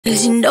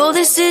'Cause you know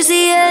this is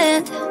the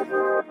end.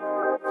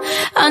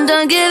 I'm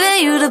done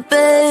giving you the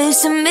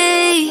best of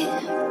me.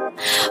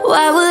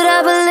 Why would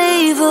I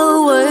believe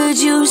a word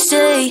you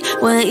say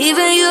when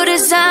even your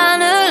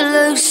designer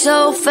looks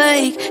so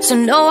fake? So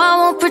no, I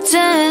won't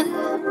pretend,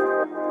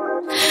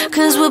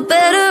 'cause we're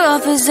better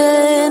off as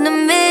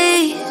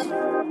enemies.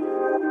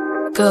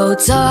 Go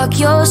talk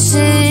your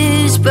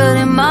sis,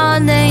 spreading my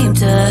name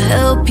to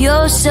help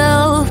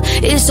yourself.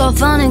 It's all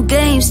fun and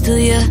games to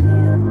you.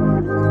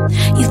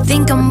 You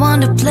think I'm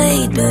one to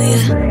play, do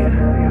you?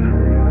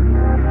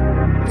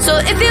 So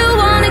if you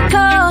wanna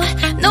call,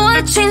 know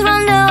I changed my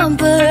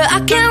number, I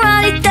can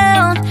write it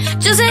down.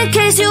 Just in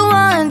case you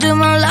wonder,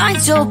 my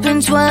line's open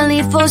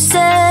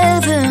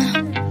 24/7.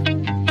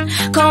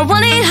 Call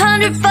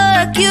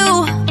 1-800-FUCK-YOU.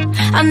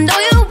 I know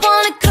you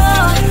wanna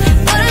call,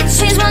 but I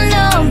changed my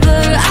number,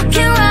 I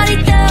can write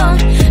it down.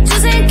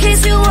 Just in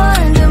case you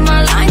wonder,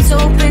 my line's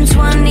open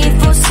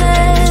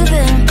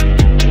 24/7.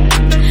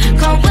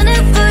 Call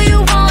whenever you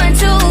want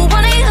to,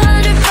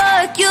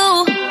 1-800-FUCK-YOU.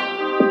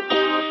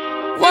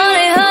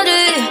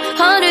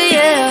 1-800-100,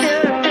 yeah.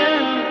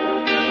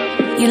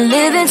 You're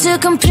living to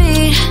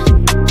compete.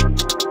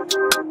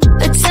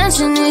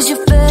 Attention is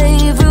your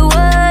favorite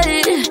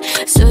word,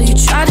 so you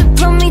try to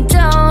put me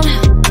down,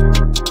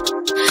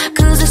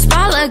 'cause the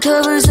spotlight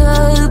covers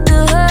up the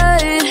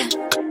hurt.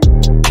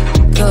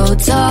 Go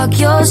talk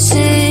your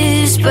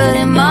sis,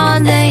 spreading my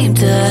name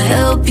to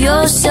help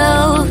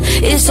yourself.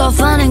 It's all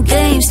fun and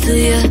games to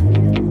you.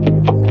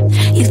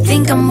 You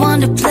think I'm one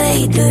to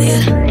play, do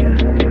you?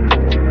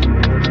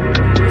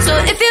 So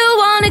if you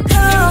wanna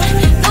call,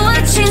 know I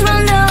changed my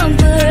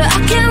number, I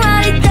can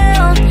write it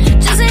down.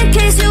 Just in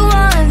case you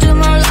wonder,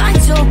 my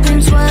line's open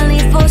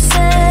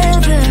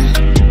 24/7.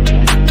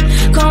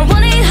 Call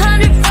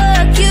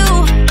 1-800-FUCK-YOU.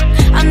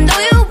 I know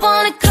you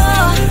wanna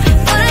call,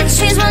 but I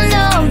changed my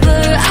number,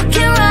 I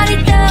can write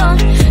it down.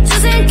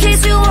 Just in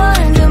case you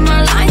wonder,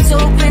 my line's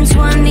open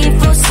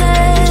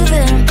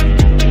 24/7.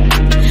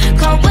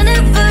 Call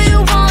whenever you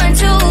want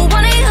to,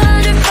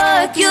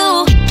 1-800-FUCK-YOU.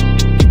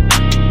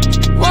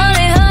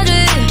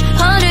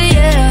 1-800-100,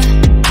 yeah.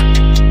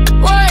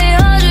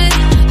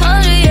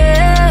 1-800-100,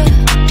 yeah.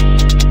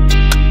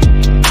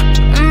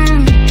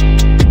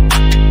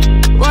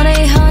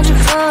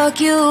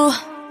 1-800-FUCK-YOU.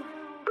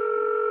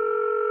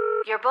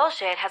 Your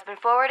bullshit has been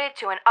forwarded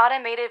to an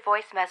automated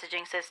voice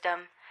messaging system.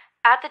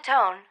 At the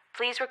tone,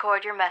 please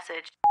record your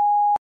message.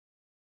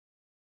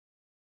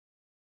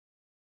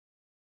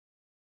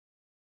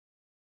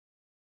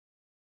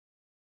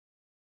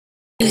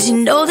 Cause you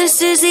know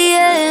this is the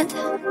end.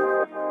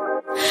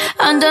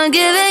 I'm done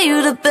giving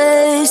you the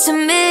best of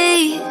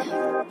me.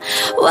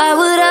 Why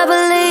would I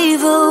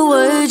believe a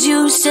word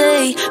you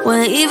say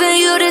when even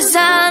your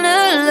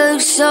designer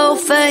looks so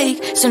fake?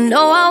 So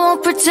no, I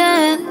won't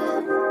pretend,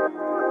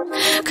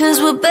 'cause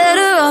we're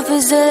better off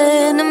as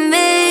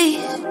enemies.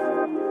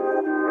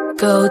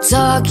 Go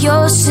talk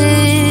your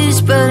sis,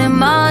 spreading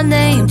my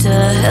name to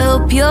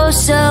help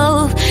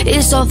yourself.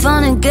 It's all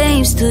fun and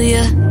games to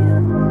you.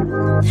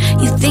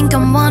 You think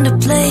I'm one to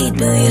play,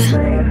 do you?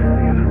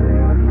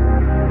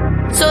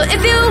 So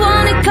if you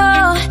wanna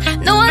call,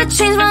 know I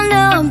changed my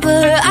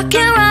number, I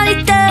can write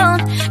it down.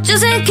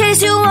 Just in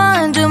case you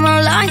wonder, my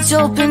line's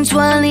open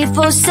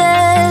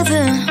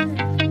 24/7.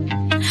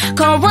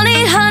 Call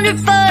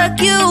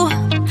 1-800-FUCK-YOU.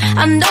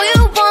 I know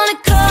you wanna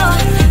call,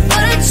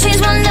 but I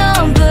changed my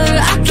number,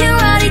 I can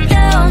write it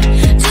down.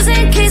 Just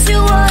in case you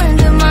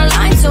wonder, my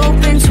line's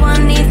open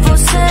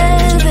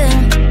 24/7.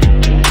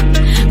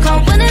 Call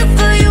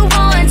whenever you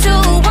want to,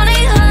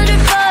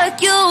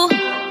 1-800-FUCK-YOU.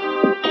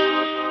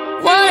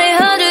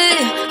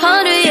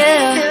 1-800-100,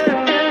 yeah.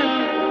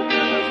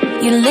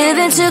 You're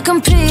living to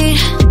compete.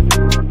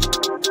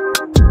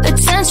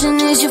 Attention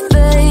is your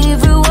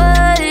favorite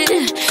word,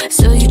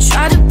 so you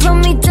try to put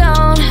me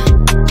down,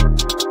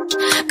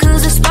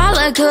 'cause the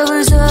spotlight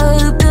covers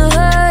up the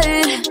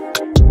hurt.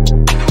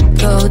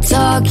 Go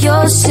talk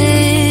your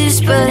sis,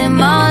 spreading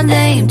my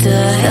name to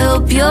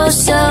help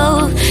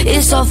yourself.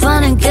 It's all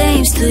fun and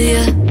games to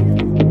you.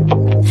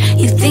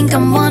 You think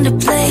I'm one to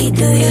play,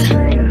 do you?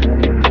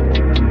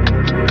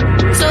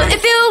 So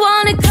if you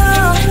wanna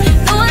call,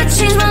 know I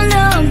changed my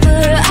number,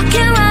 I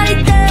can write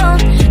it down.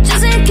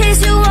 Just in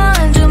case you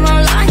wonder, my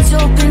line's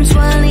open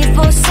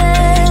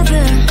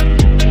 24/7.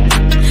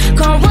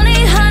 Call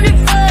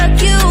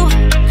 1-800-FUCK-YOU.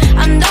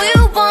 I know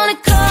you wanna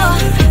call,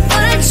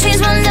 but I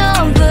changed my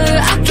number,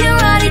 I can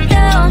write it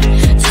down.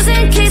 Just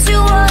in case you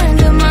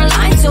wonder, my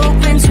line's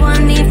open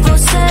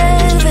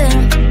 24/7.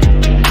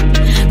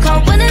 Call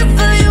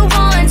whenever you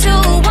want to,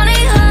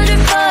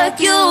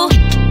 1-800-FUCK-YOU.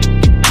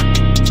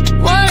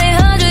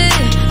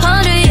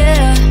 1-800-100,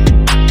 yeah.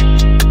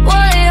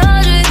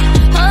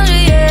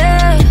 1-800-100,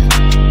 yeah.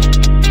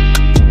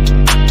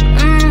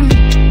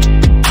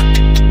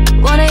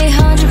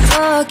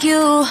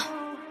 1-800-FUCK-YOU.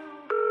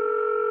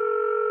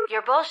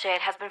 Your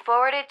bullshit has been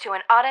forwarded to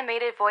an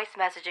automated voice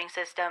messaging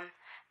system.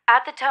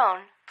 At the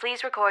tone,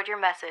 please record your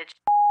message.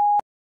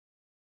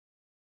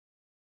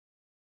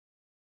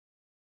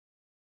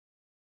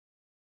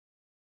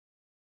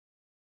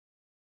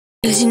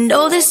 'Cause you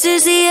know this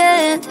is the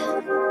end.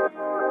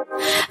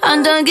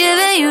 I'm done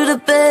giving you the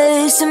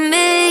best of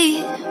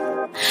me.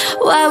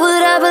 Why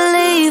would I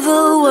believe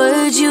a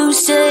word you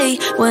say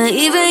when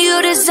even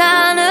your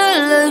designer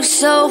looks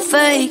so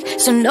fake?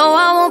 So no,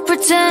 I won't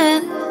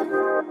pretend,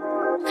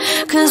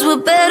 'cause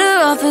we're better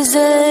off as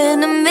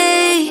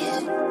enemies.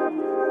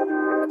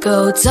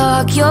 Go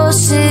talk your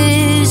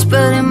shit,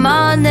 spreading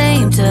my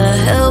name to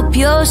help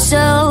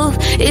yourself.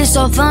 It's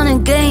all fun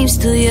and games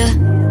to you.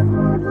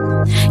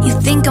 You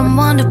think I'm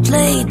one to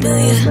play, do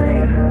you?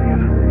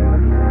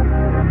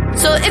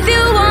 So if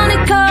you wanna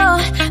call,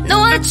 know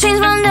I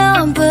changed my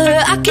number,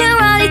 I can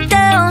write it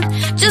down.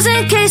 Just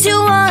in case you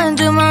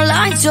wonder, my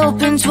line's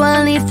open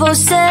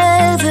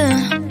 24/7.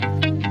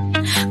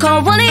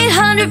 Call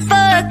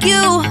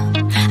 1-800-FUCK-YOU.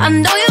 I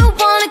know you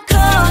wanna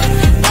call,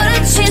 but I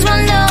changed my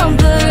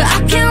number, I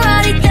can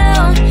write it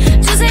down.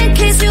 Just in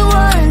case you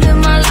wonder,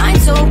 my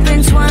line's open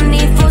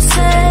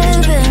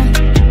 24/7.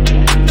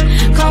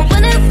 Call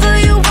whenever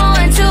you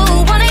want to,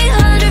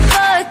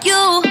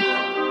 1-800-FUCK-YOU.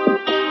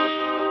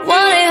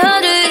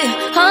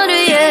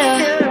 1-800-100, yeah.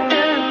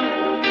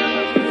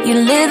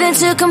 You're living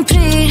to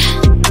compete.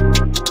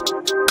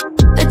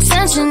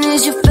 Attention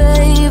is your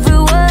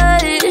favorite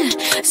word,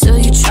 so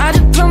you try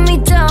to put me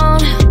down,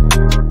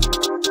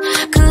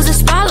 'cause the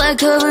spotlight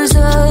covers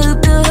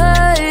up the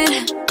hurt.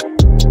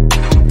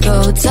 Go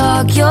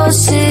talk your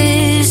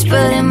shit,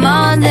 spreading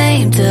my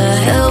name to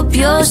help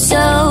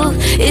yourself.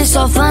 It's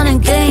all fun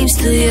and games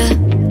to you.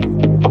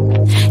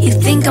 You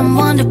think I'm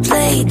one to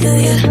play, do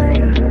you?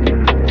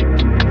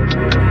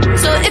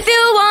 So if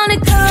you wanna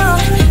call,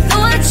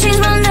 know I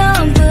changed my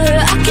number,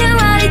 I can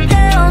write it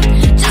down.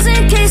 Just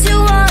in case you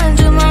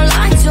wonder, my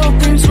line's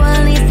open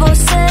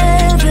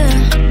 24/7.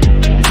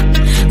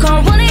 Call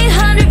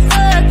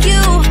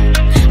 1-800-FUCK-YOU.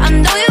 I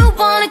know you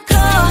wanna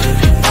call,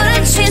 but I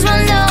changed my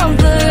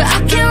number, I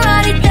can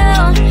write it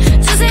down.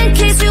 Just in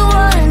case you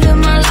wonder,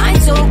 my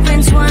line's open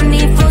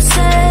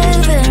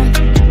 24/7.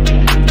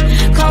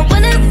 Call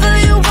whenever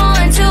you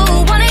want to,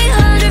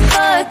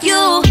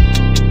 1-800-FUCK-YOU.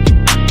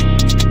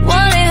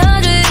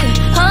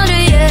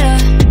 1-800-100, yeah.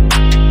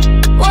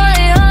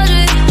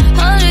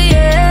 1-800-100,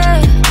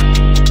 yeah.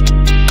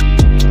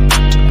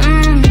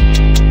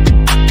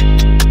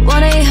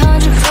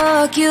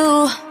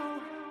 1-800-FUCK-YOU.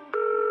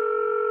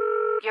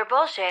 Your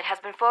bullshit has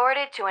been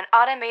forwarded to an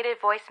automated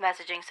voice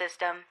messaging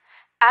system.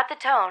 At the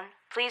tone,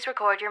 please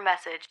record your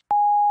message.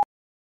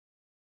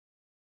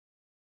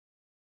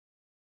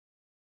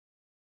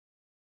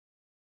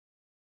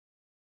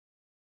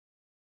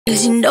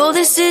 Cause you know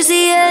this is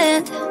the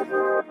end.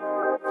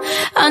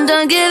 I'm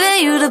done giving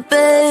you the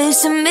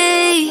best of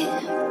me.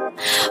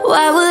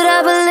 Why would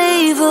I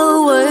believe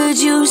a word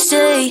you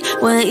say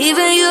when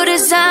even your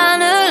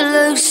designer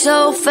looks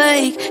so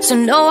fake? So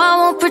no, I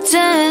won't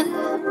pretend,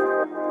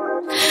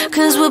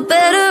 'cause we're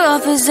better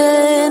off as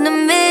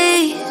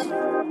enemies.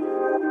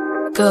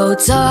 Go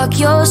talk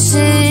your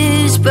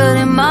shit,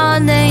 spreading my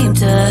name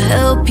to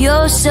help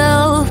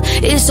yourself.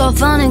 It's all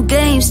fun and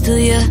games to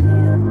you.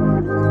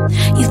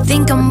 You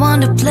think I'm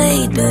one to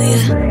play, do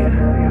you?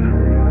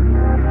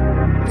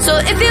 So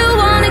if you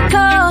wanna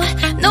call,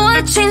 know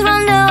I changed my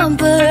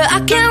number, I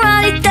can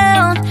write it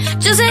down.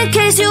 Just in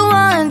case you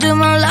wonder,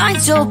 my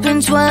line's open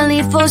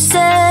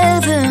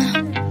 24/7.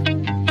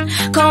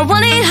 Call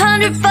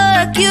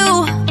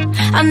 1-800-FUCK-YOU.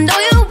 I know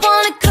you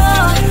wanna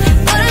call,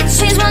 but I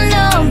changed my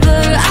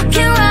number, I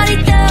can write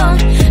it down.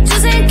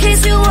 Just in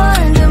case you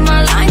wonder,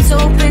 my line's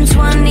open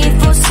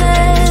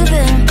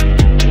 24/7.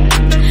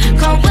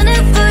 Call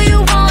whenever you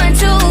want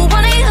to,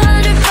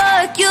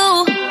 1-800-FUCK-YOU.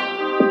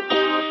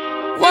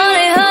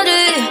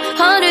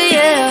 1-800-100,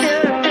 yeah.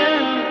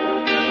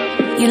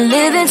 You're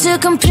living to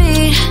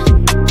compete.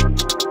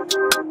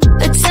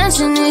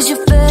 Attention is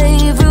your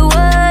favorite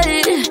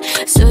word,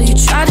 so you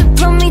try to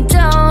put me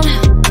down,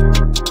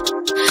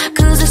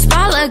 'cause the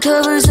spotlight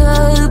covers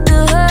up the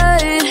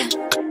hurt.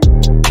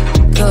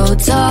 Go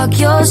talk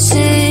your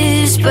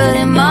shit,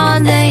 spreading my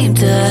name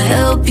to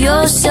help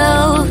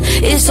yourself.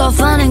 It's all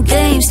fun and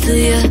games to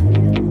you.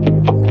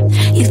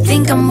 You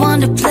think I'm one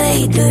to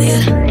play, do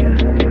you?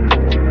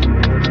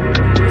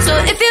 So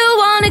if you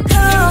wanna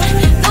call,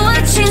 know I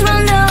changed my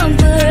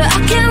number, I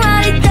can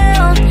write it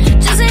down.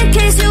 Just in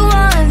case you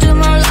wonder,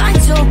 my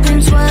line's open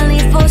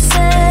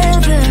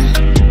 24/7.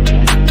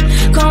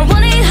 Call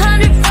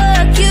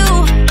 1-800-FUCK-YOU.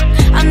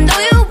 I know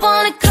you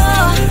wanna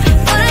call,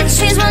 but I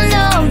changed my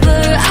number,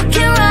 I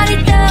can write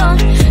it down.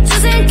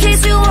 Just in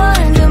case you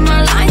wonder,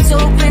 my line's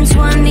open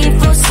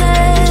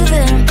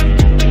 24/7.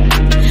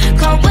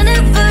 Call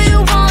whenever you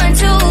want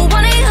to,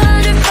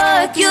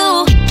 1-800-FUCK-YOU.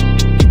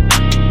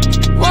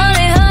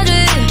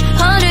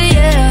 1-800-100,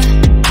 yeah.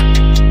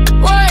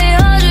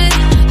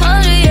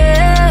 1-800-100,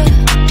 yeah.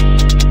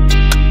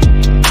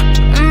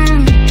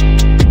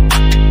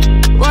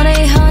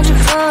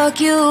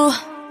 1-800-FUCK-YOU.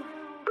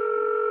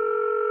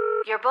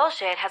 Your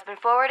bullshit has been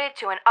forwarded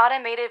to an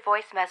automated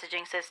voice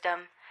messaging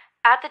system.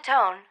 At the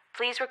tone,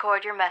 please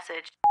record your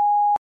message.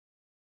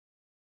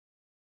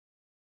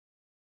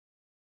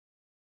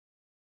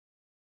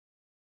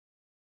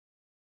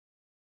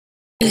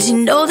 'Cause you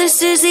know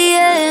this is the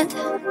end.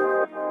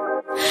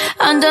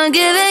 I'm done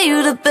giving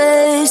you the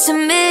best of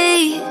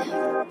me.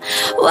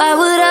 Why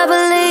would I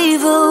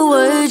believe a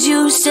word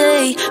you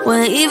say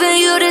when even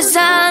your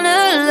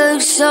designer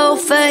looks so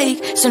fake?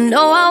 So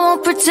no, I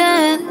won't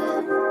pretend,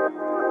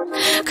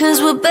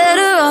 'cause we're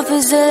better off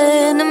as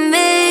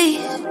enemies.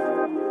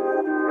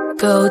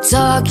 Go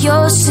talk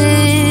your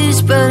sis,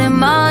 spreading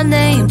my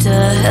name to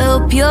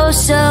help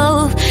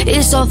yourself.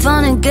 It's all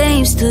fun and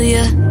games to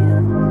you.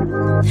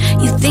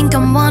 You think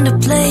I'm one to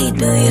play,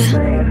 do you?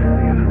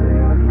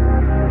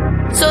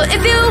 So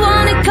if you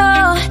wanna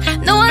call,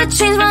 know I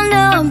changed my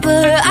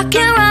number, I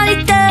can write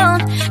it down.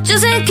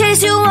 Just in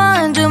case you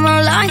wonder, my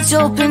line's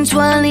open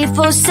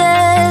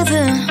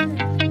 24/7.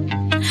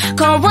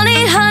 Call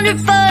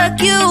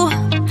 1-800-FUCK-YOU.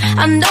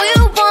 I know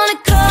you wanna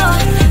call,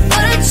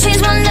 but I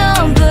changed my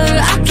number,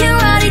 I can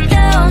write it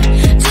down.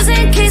 Just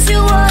in case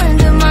you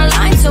wonder, my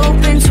line's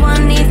open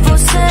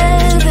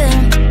 24/7.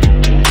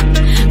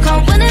 Call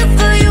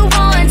whenever you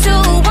want to,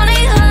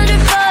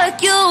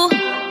 1-800-FUCK-YOU.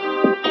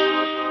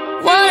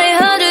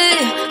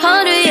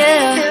 1-800-100,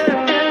 yeah.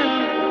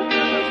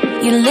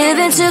 You're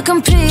living to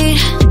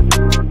compete.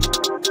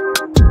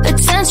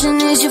 Attention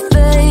is your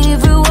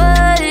favorite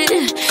word,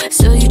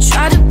 so you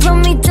try to put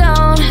me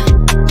down,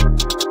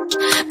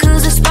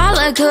 'cause the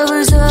spotlight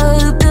covers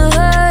up the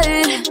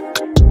hurt.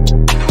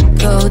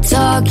 Go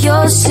talk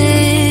your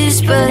sis,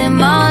 spreading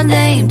my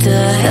name to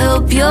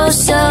help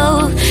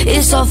yourself.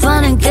 It's all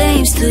fun and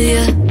games to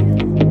you.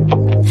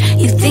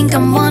 You think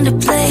I'm one to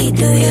play,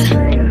 do you?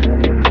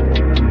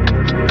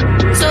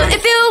 So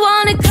if you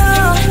wanna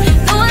call,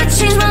 know I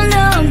changed my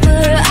number,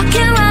 I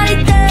can write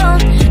it down.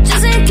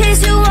 Just in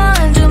case you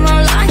wonder, my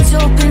line's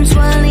open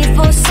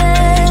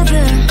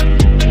 24/7.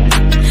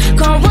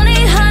 Call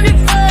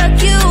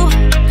 1-800-FUCK-YOU.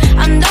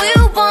 I know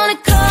you wanna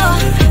call,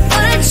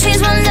 but I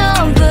changed my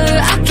number,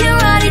 I can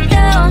write it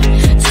down.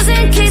 Just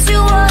in case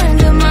you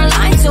wonder, my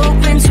line's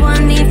open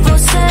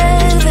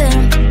 24/7.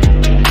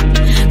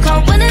 Call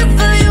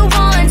whenever you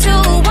want to,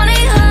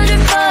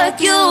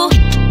 1-800-FUCK-YOU.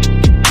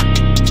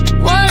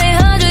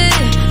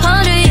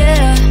 1-800-100,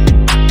 yeah.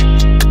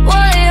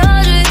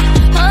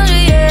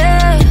 1-800-100,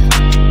 yeah.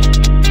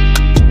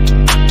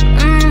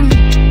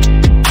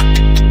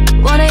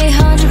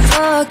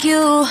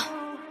 1-800-FUCK-YOU.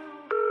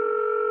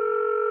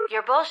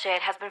 Your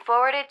bullshit has been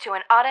forwarded to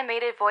an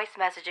automated voice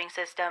messaging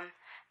system.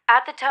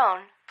 At the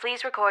tone,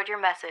 please record your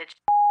message.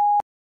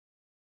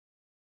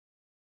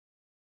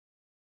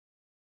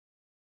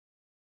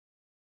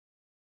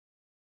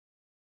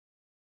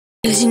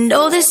 Cause you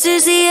know this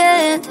is the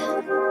end.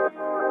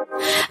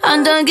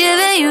 I'm done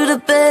giving you the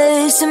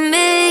best of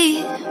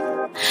me.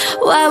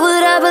 Why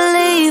would I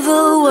believe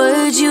a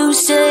word you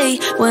say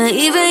when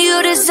even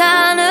your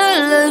designer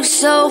looks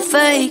so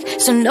fake?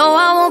 So no,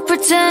 I won't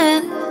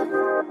pretend,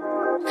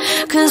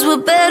 'cause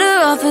we're better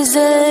off as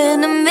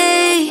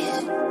enemies.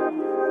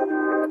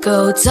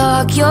 Go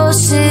talk your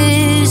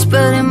sis,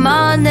 spreading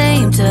my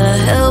name to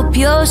help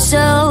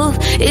yourself.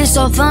 It's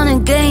all fun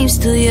and games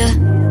to you.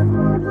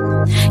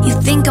 You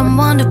think I'm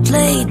one to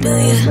play, do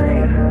you?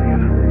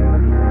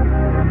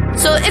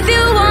 So if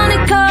you wanna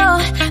call,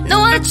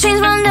 know I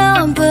changed my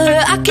number,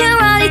 I can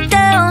write it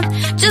down.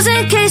 Just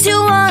in case you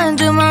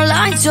wonder, my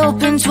line's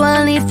open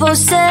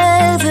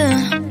 24/7.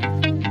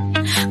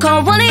 Call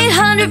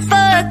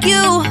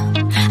 1-800-FUCK-YOU.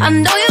 I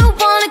know you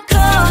wanna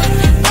call,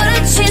 but I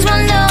changed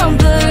my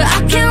number, I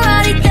can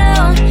write it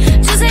down.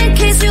 Just in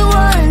case you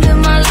wonder,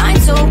 my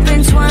line's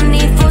open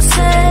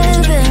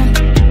 24/7.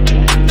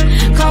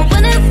 Call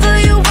whenever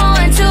you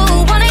want to,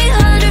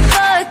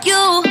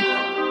 1-800-FUCK-YOU.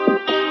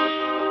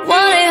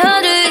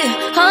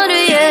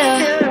 1-800-100, yeah.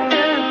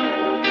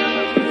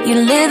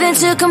 You're living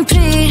to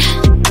compete.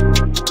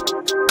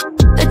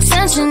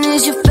 Attention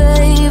is your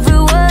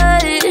favorite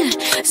word,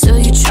 so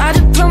you try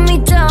to put me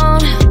down,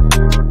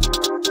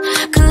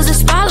 'cause the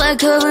spotlight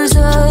covers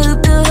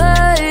up the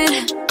hurt.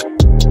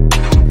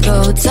 Go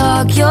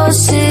talk your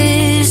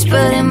sis,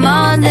 spreading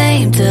my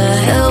name to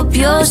help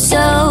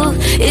yourself.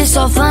 It's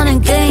all fun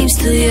and games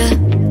to you.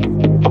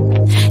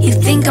 You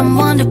think I'm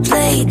one to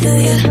play, do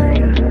you?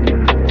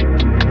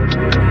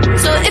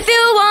 So if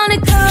you wanna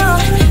call,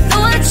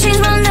 know I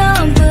changed my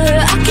number,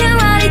 I can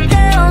write it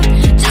down.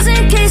 Just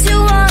in case you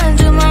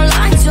wonder, my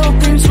line's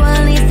open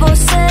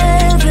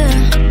 24/7.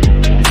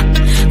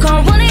 Call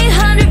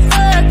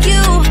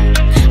 1-800-FUCK-YOU.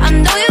 I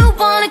know you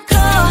wanna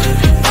call,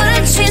 but I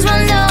changed my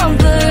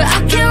number, I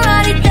can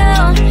write it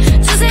down.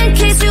 Just in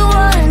case you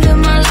wonder,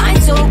 my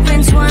line's open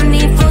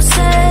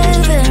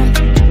 24/7.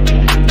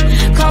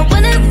 Call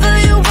whenever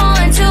you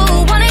want to,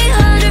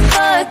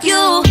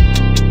 1-800-FUCK-YOU.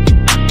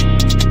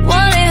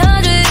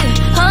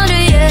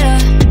 1-800-100, yeah.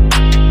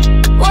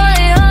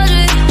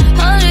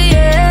 1-800-100,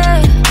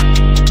 yeah.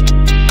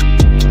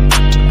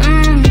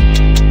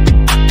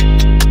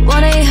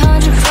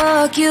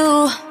 1-800-FUCK-YOU.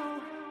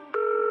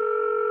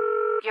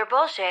 Your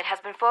bullshit has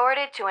been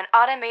forwarded to an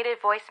automated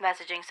voice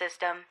messaging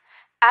system.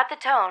 At the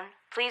tone,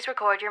 please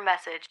record your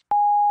message.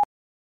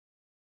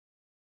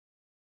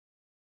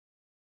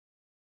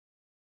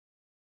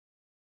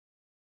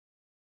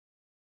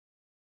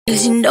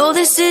 'Cause you know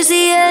this is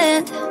the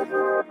end.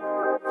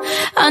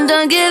 I'm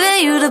done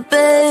giving you the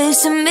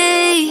best of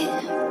me.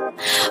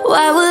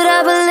 Why would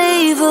I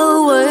believe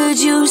a word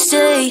you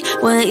say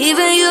when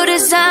even your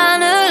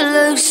designer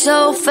looks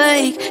so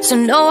fake? So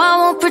no, I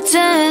won't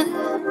pretend,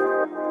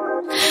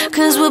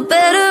 'cause we're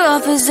better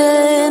off as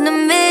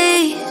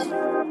enemies.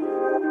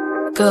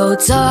 Go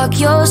talk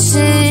your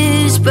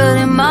sis,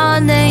 spreading my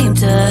name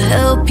to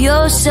help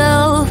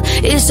yourself.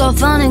 It's all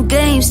fun and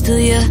games to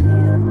you.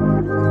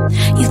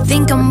 You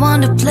think I'm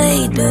one to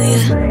play, do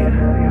you?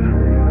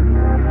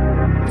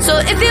 So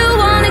if you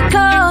wanna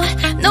call,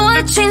 know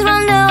I changed my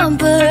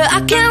number, I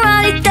can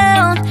write it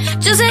down.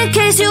 Just in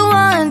case you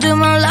wonder,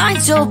 my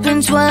line's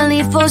open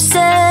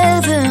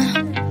 24/7.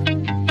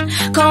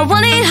 Call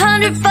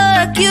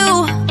 1-800-FUCK-YOU.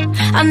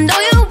 I know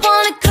you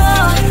wanna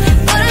call,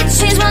 but I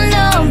changed my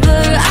number,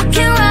 I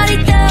can write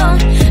it down.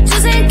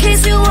 Just in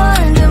case you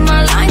wonder,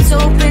 my line's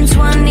open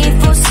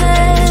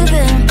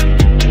 24/7.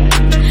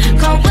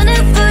 Call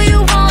whenever you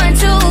want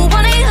to,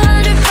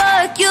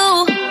 1-800-FUCK-YOU.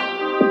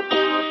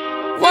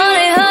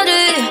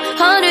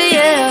 1-800-100,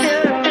 yeah.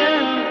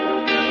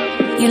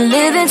 You're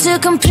living to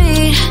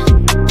compete.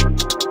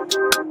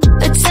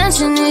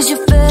 Attention is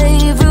your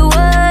favorite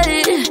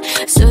word,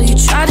 so you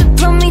try to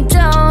put me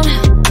down,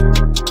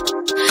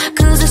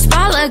 'cause the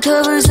spotlight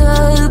covers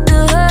up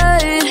the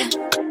hurt.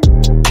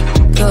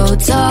 Go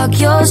talk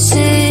your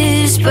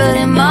sis,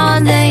 spreading my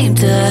name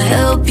to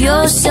help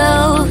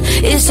yourself.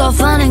 It's all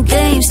fun and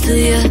games to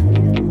you.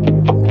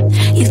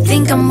 You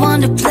think I'm one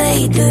to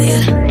play, do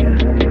you?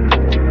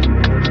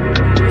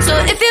 So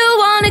if you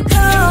wanna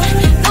call,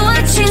 know I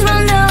changed my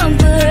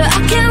number, I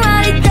can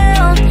write it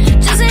down.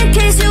 Just in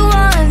case you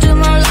wonder,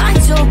 my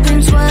line's open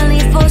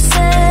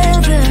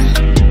 24/7.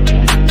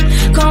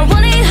 Call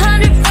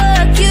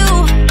 1-800-FUCK-YOU.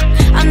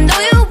 I know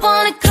you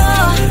wanna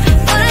call,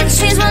 but I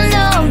changed my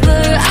number,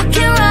 I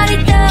can write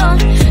it down.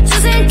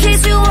 Just in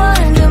case you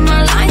wonder,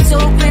 my line's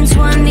open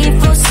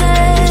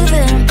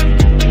 24/7.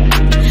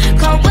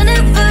 Call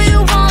whenever you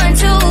want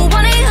to,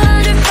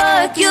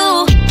 1-800-FUCK-YOU.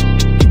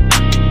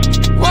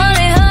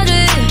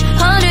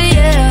 1-800-100,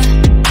 yeah.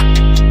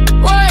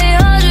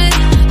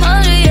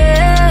 1-800-100,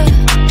 yeah.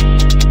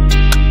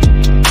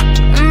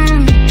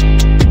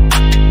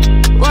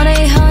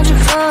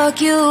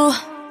 1-800-FUCK-YOU.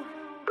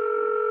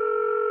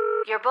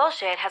 Your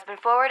bullshit has been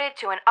forwarded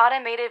to an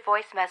automated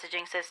voice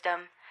messaging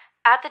system.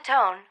 At the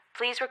tone,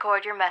 please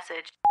record your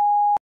message.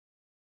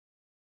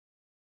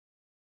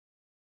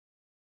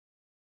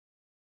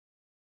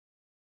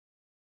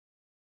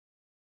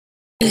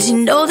 Cause you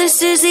know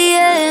this is the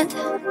end.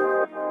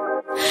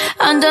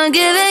 I'm done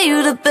giving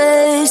you the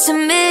best of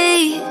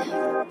me.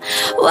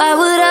 Why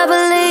would I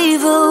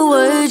believe a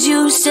word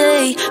you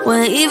say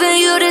when even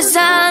your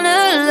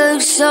designer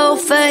looks so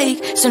fake?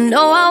 So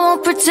no, I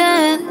won't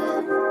pretend,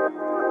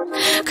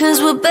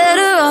 'cause we're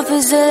better off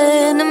as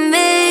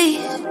enemies.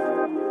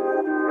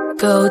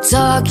 Go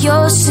talk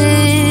your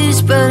sis,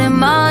 spreading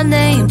my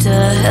name to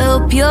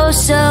help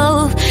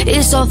yourself.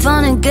 It's all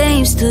fun and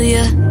games to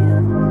you.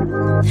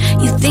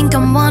 You think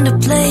I'm one to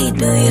play,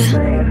 do you?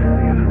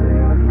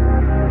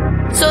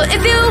 So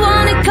if you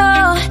wanna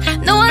call,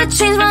 know I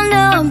changed my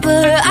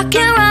number, I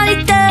can write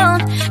it down.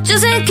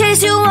 Just in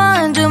case you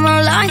wonder,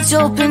 my line's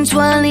open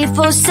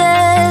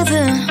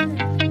 24/7.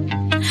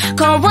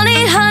 Call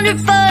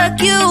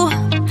 1-800-FUCK-YOU.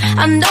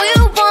 I know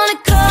you wanna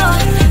call,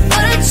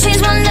 but I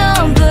changed my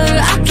number,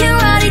 I can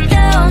write it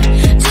down.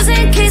 Just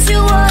in case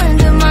you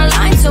wonder, my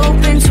line's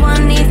open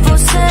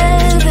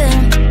 24/7.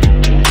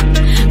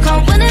 Call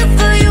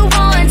whenever you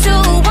want to,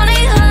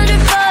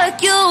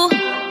 1-800-FUCK-YOU.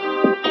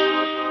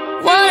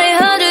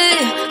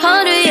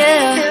 1-800-100,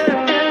 yeah.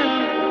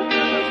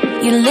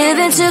 You're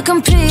living to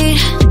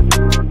compete.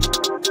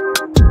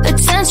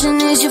 Attention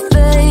is your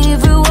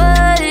favorite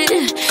word,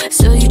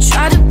 so you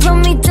try to put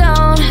me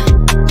down,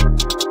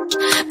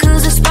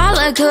 'cause the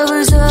spotlight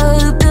covers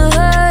up the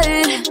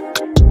hurt.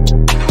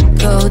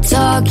 Go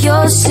talk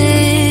your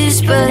sis,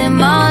 spreading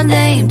my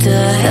name to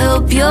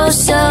help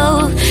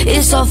yourself.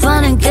 It's all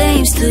fun and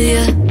games to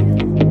you.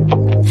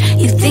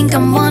 You think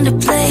I'm one to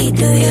play,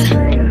 do you?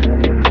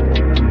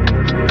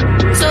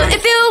 So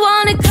if you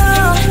wanna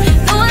call,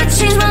 know I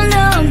changed my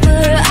number,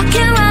 I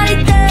can write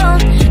it down.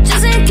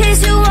 Just in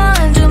case you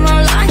wonder, my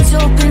line's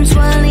open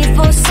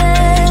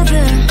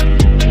 24/7.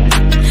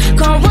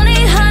 Call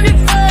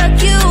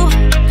 1-800-FUCK-YOU.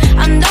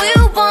 I know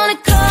you wanna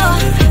call,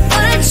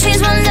 but I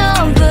changed my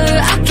number,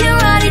 I can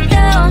write it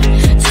down.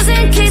 Just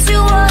in case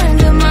you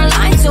wonder, my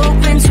line's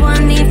open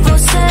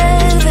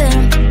 24/7.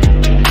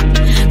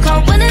 Call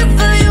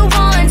whenever you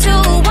want to,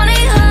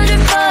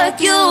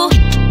 1-800-FUCK-YOU.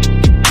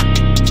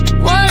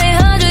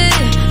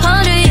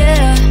 1-800-100,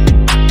 yeah.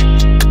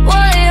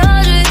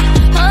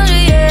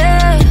 1-800-100,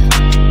 yeah.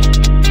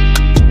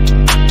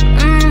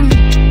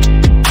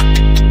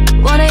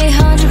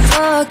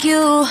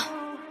 1-800-FUCK-YOU.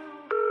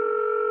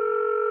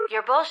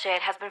 Your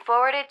bullshit has been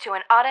forwarded to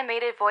an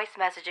automated voice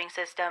messaging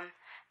system.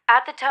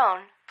 At the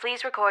tone,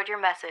 please record your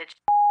message.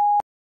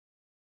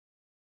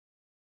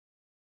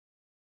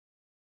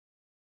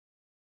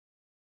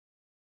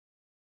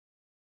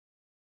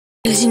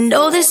 'Cause you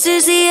know this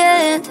is the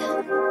end.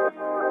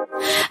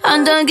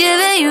 I'm done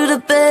giving you the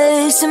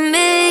best of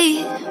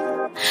me.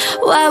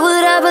 Why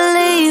would I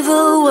believe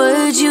a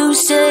word you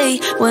say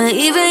when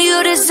even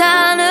your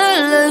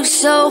designer looks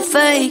so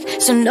fake?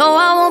 So no,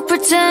 I won't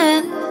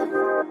pretend,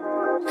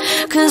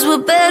 'cause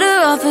we're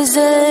better off as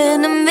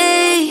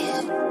enemies.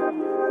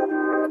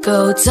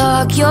 Go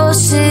talk your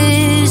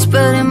shit,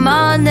 spreading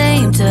my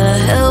name to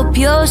help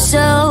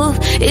yourself.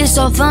 It's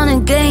all fun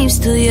and games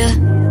to you.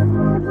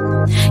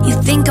 You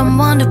think I'm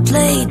one to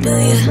play, do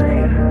you?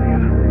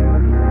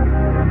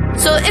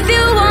 So if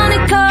you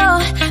wanna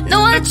call,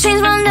 know how to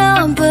change my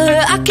number,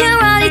 I can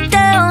write it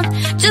down.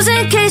 Just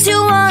in case you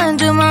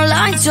wonder, my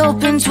line's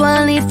open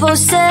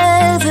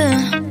 24/7.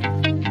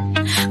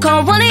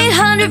 Call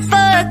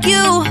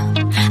 1-800-FUCK-YOU.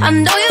 I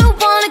know you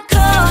wanna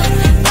call,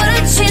 but I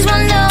changed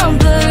my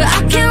number, I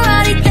can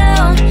write it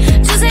down.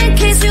 Just in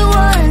case you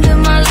wonder,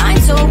 my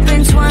line's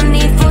open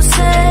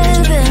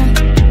 24/7.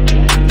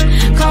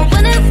 Call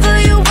whenever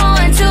you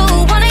want to,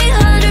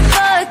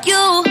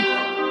 1-800-FUCK-YOU.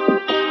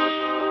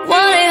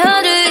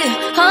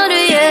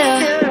 1-800-100, yeah.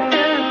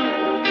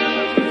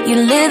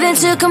 You're living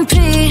to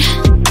compete.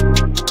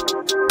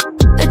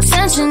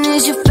 Attention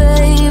is your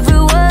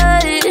favorite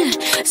word,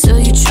 so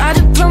you try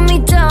to put me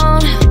down,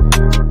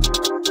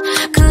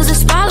 'cause the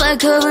spotlight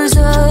covers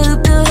up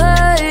the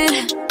hurt.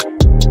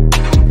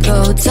 Go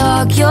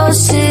talk your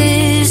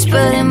shit,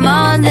 spreading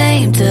my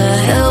name to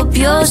help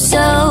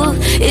yourself.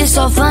 It's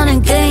all fun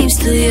and games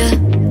to you.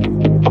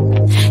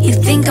 You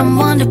think I'm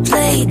one to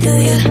play, do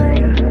you?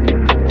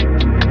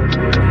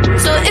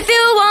 So if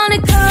you wanna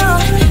call,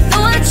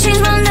 know how to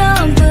change my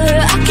number,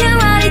 I can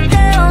write it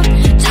down.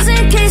 Just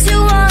in case you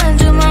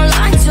wonder, my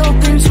line's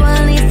open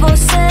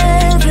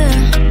 24/7.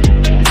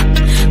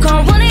 Call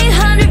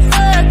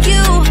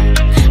 1-800-FUCK-YOU.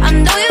 I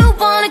know you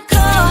wanna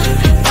call,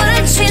 but I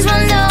changed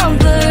my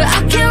number, I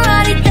can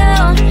write it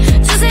down.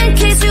 Just in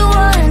case you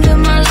wonder,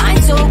 my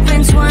line's open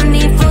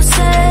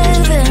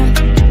 24/7.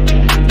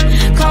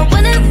 Call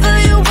whenever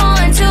you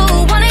want to,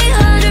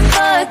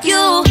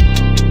 1-800-FUCK-YOU.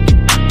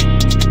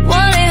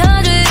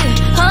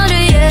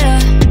 1-800-100, yeah.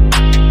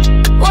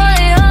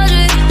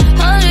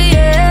 1-800-100,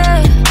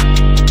 yeah.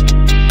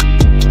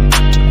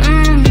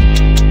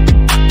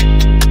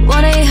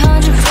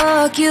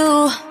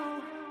 1-800-FUCK-YOU.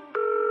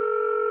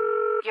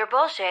 Your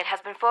bullshit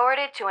has been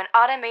forwarded to an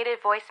automated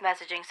voice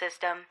messaging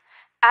system.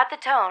 At the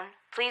tone,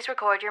 please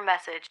record your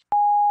message.